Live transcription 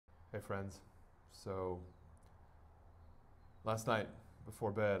Hey friends, so last night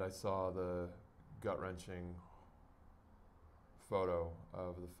before bed I saw the gut-wrenching photo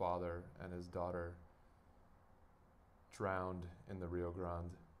of the father and his daughter drowned in the Rio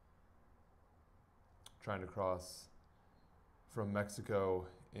Grande, trying to cross from Mexico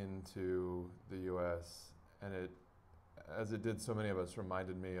into the US. And it, as it did so many of us,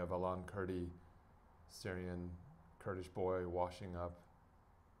 reminded me of Alan Kurdi, Syrian Kurdish boy washing up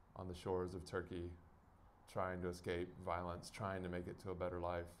on the shores of Turkey, trying to escape violence, trying to make it to a better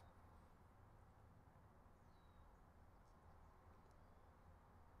life.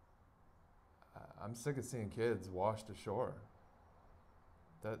 I'm sick of seeing kids washed ashore.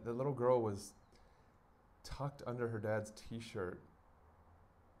 The little girl was tucked under her dad's t-shirt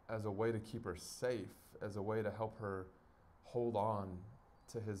as a way to keep her safe, as a way to help her hold on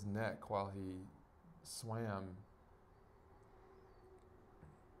to his neck while he swam.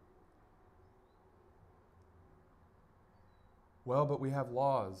 Well, but we have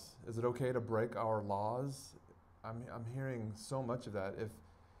laws. Is it okay to break our laws? I'm hearing so much of that.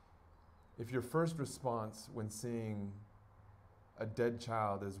 If your first response when seeing a dead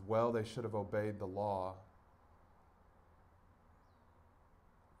child is, well, they should have obeyed the law,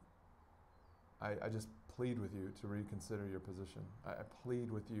 I just plead with you to reconsider your position. I plead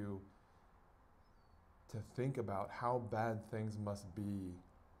with you to think about how bad things must be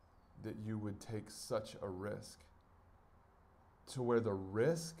that you would take such a risk, to where the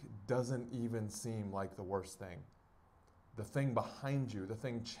risk doesn't even seem like the worst thing. The thing behind you, the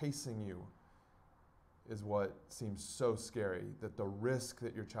thing chasing you, is what seems so scary, that the risk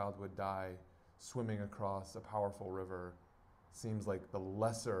that your child would die swimming across a powerful river seems like the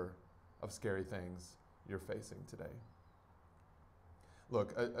lesser of scary things you're facing today.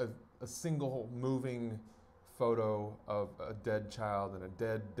 Look, a single moving photo of a dead child and a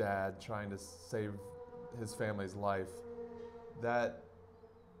dead dad trying to save his family's life, that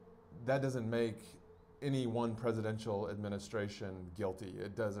doesn't make any one presidential administration guilty.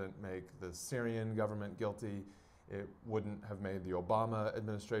 It doesn't make the Syrian government guilty. It wouldn't have made the Obama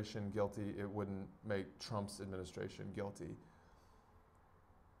administration guilty. It wouldn't make Trump's administration guilty.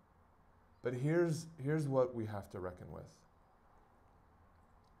 But here's what we have to reckon with.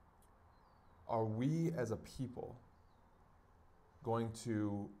 Are we as a people going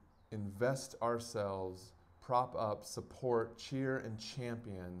to invest ourselves, prop up, support, cheer, and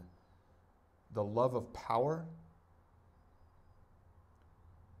champion the love of power?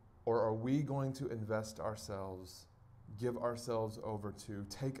 Or are we going to invest ourselves, give ourselves over to,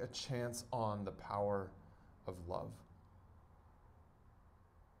 take a chance on the power of love?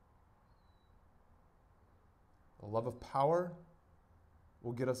 The love of power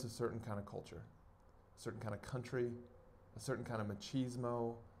will get us a certain kind of culture, a certain kind of country, a certain kind of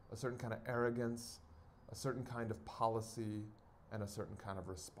machismo, a certain kind of arrogance, a certain kind of policy, and a certain kind of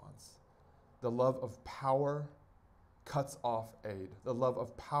response. The love of power cuts off aid. The love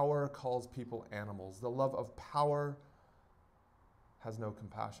of power calls people animals. The love of power has no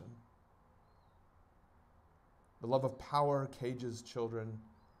compassion. The love of power cages children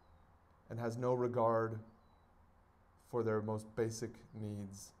and has no regard for their most basic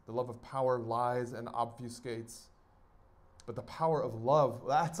needs. The love of power lies and obfuscates. But the power of love,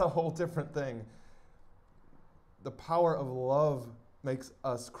 that's a whole different thing. The power of love makes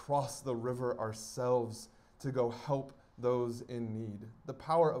us cross the river ourselves to go help those in need. The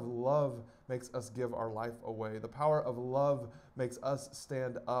power of love makes us give our life away. The power of love makes us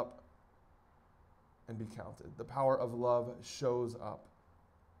stand up and be counted. The power of love shows up.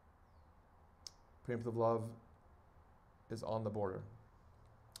 Preemptive love is on the border.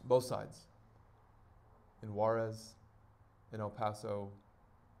 Both sides. In Juarez, in El Paso,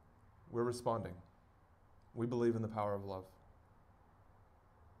 we're responding. We believe in the power of love.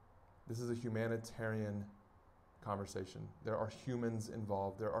 This is a humanitarian conversation. There are humans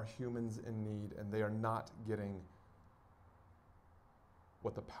involved. There are humans in need, and they are not getting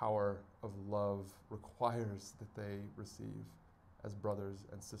what the power of love requires that they receive as brothers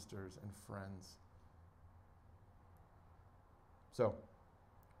and sisters and friends. So,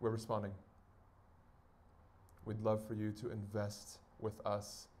 we're responding. We'd love for you to invest with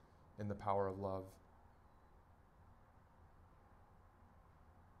us in the power of love.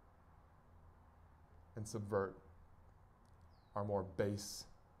 And subvert our more base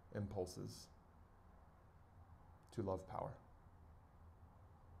impulses to love power.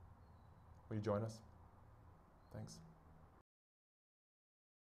 Will you join us? Thanks.